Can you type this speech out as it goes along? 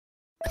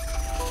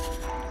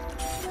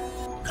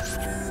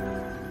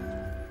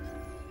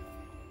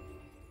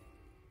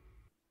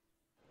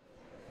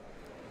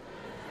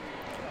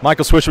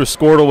Michael Swisher with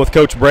Squirtle with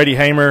Coach Brady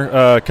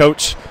Hamar.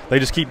 Coach, they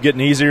just keep getting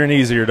easier and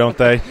easier, don't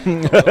they?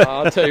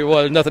 I'll tell you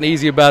what, there's nothing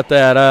easy about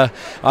that.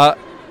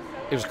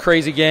 It was a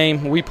crazy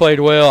game. We played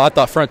well. I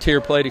thought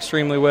Frontier played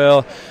extremely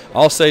well.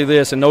 I'll say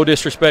this, and no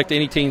disrespect to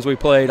any teams we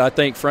played, I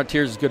think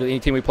Frontier's as good as any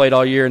team we played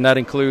all year, and that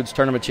includes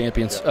tournament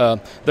champions.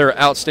 They're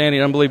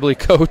outstanding, unbelievably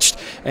coached,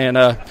 and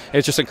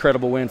it's just an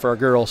incredible win for our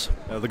girls.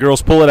 The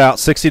girls pull it out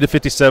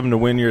 60-57 to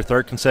win your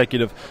third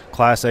consecutive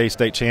Class A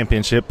state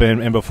championship.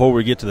 And before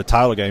we get to the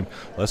title game,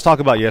 let's talk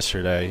about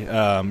yesterday.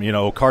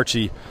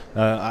 Okarche,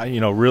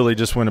 really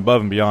just went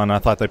above and beyond. I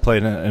thought they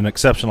played an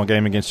exceptional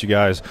game against you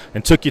guys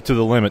and took you to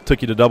the limit,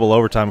 took you to double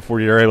overtime before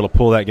you were able to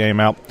pull that game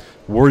out.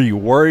 Were you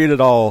worried at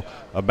all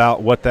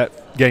about what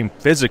that game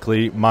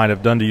physically might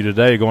have done to you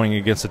today going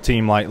against a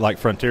team like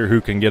Frontier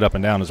who can get up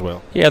and down as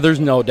well? Yeah, there's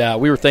no doubt.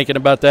 We were thinking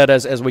about that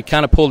as we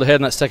kind of pulled ahead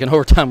in that second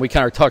overtime. We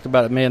kind of talked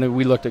about it, man, and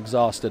we looked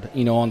exhausted,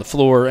 on the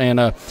floor. And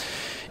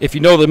if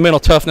you know the mental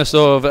toughness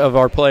of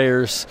our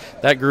players,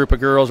 that group of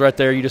girls right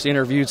there, you just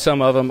interviewed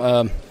some of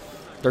them,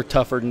 they're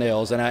tougher than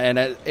nails, and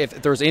if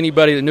there was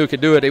anybody that knew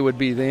could do it, it would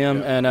be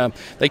them. And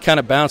they kind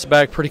of bounced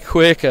back pretty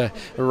quick.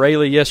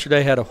 Rayleigh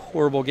yesterday had a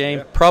horrible game.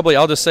 Yeah. Probably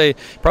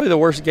the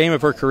worst game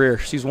of her career.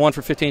 She's 1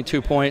 for 15,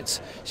 2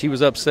 points. She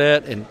was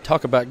upset, and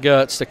talk about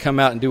guts to come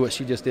out and do what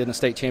she just did in the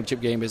state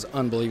championship game is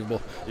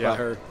unbelievable by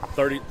her.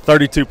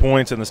 32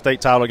 points in the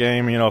state title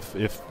game.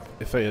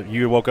 If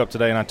you woke up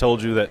today and I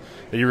told you that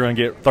you were going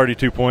to get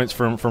 32 points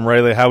from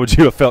Rayleigh, how would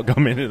you have felt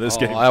going into this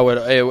game?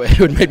 It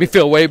would make me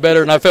feel way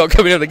better than I felt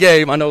coming into the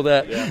game. I know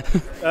that.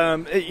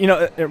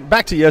 Yeah.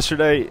 Back to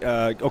yesterday,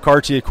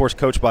 Okarche, of course,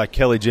 coached by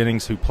Kelly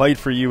Jennings, who played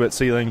for you at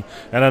Seiling.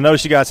 And I know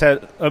you guys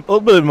had a little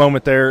bit of a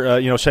moment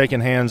there, shaking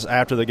hands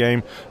after the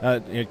game.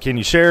 Can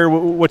you share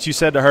what you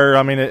said to her?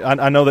 I mean,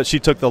 I know that she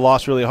took the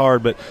loss really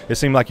hard, but it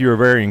seemed like you were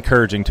very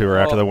encouraging to her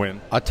after the win.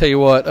 I'll tell you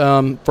what,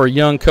 for a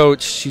young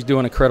coach, she's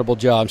doing an incredible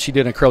job. She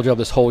did an incredible job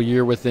this whole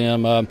year with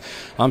them.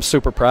 I'm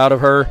super proud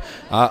of her.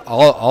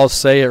 I'll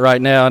say it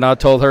right now, and I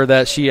told her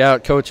that she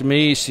out-coached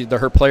me.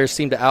 Her players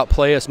seemed to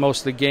outplay us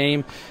most of the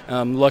game.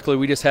 Luckily,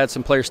 we just had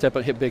some players step up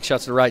and hit big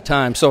shots at the right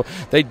time. So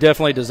they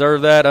definitely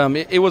deserve that.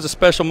 It was a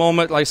special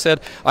moment. Like I said,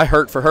 I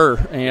hurt for her.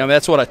 And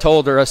that's what I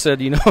told her. I said,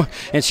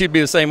 and she'd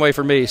be the same way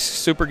for me.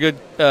 Super good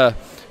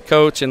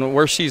coach, and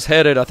where she's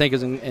headed, I think,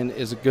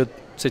 is a good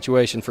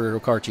situation for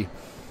Okarche.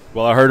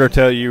 Well, I heard her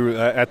tell you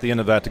at the end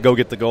of that to go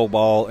get the gold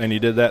ball, and you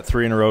did that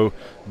 3 in a row.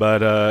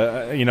 But,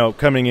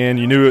 coming in,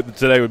 you knew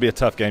today would be a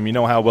tough game. You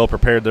know how well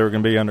prepared they were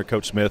going to be under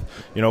Coach Smith.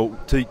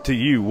 To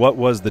you, what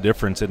was the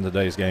difference in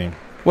today's game?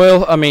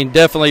 Well, I mean,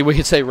 definitely we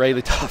could say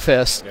Rayleigh taught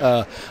fest.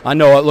 I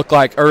know it looked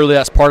like early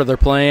that's part of their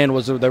plan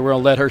was they were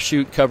going to let her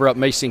shoot, cover up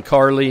Macy and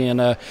Carly,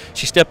 and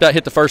she stepped out,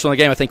 hit the first one of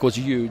the game. I think was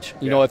huge.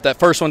 If that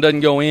first one doesn't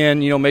go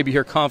in, maybe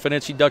her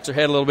confidence, she ducks her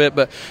head a little bit,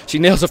 but she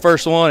nails the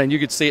first one, and you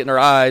could see it in her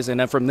eyes.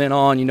 And then from then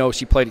on,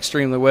 she played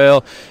extremely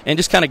well and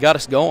just kind of got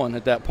us going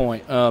at that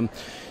point.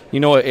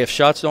 If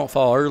shots don't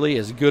fall early,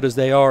 as good as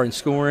they are in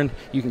scoring,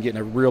 you can get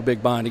in a real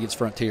big bind against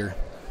Frontier.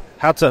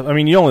 How tough? I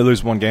mean, you only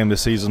lose one game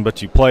this season,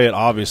 but you play it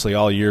obviously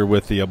all year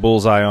with the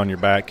bullseye on your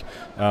back.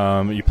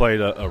 You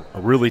played a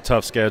really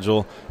tough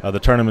schedule. The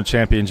tournament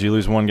champions, you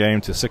lose one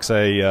game to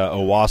 6A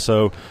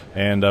Owasso,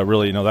 and that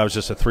was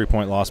just a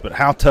 3-point loss. But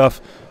how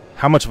tough,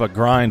 how much of a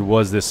grind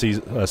was this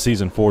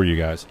season for you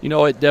guys?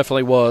 It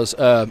definitely was.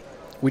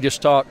 We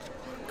just talked.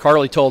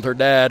 Carly told her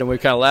dad, and we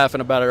were kind of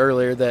laughing about it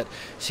earlier, that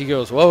she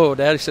goes, "Whoa,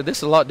 Dad," he said, "this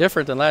is a lot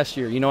different than last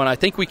year." And I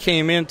think we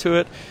came into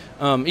it,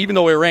 even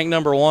though we were ranked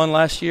number 1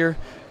 last year,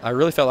 I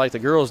really felt like the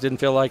girls didn't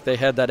feel like they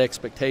had that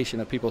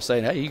expectation of people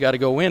saying, "Hey, you got to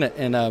go win it."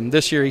 And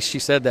this year she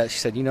said that. She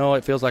said,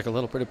 it feels like a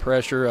little bit of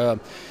pressure,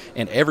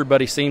 and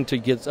everybody seemed to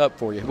get up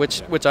for you,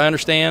 which I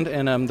understand,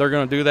 and they're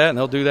going to do that, and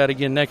they'll do that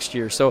again next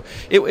year. So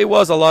it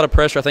was a lot of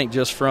pressure, I think,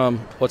 just from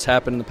what's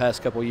happened in the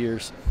past couple of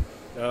years.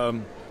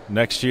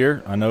 Next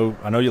year, I know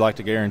you like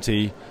to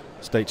guarantee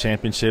state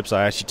championships.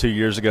 I asked you 2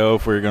 years ago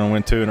if we were going to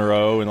win 2 in a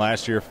row, and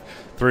last year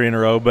 3 in a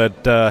row,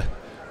 but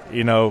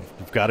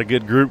you've got a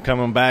good group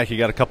coming back. You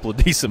got a couple of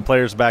decent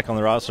players back on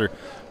the roster.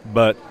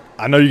 But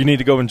I know you need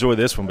to go enjoy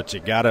this one, but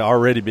you got to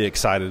already be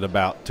excited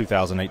about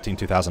 2018,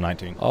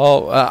 2019.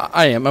 Oh,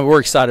 I am. We're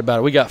excited about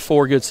it. We got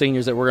 4 good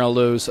seniors that we're going to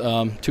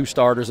lose, 2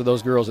 starters of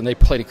those girls, and they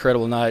played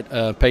incredible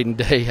tonight. Peyton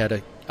Day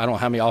had I don't know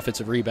how many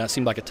offensive rebounds. It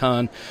seemed like a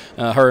ton.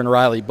 Her and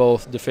Riley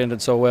both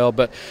defended so well.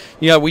 But,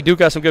 we do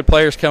got some good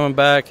players coming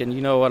back. And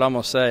you know what I'm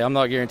going to say? I'm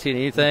not guaranteeing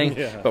anything,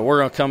 but we're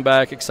going to come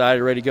back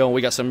excited, ready to go. And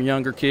we got some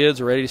younger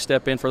kids ready to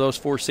step in for those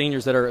 4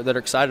 seniors that are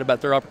excited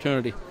about their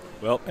opportunity.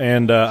 Well,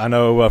 and I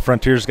know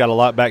Frontier's got a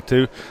lot back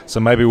too, so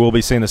maybe we'll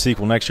be seeing the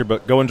sequel next year.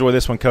 But go enjoy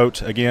this one,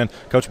 Coach. Again,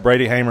 Coach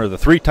Brady Hamar, the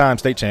 3-time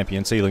state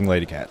champion, Seiling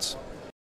Lady Cats.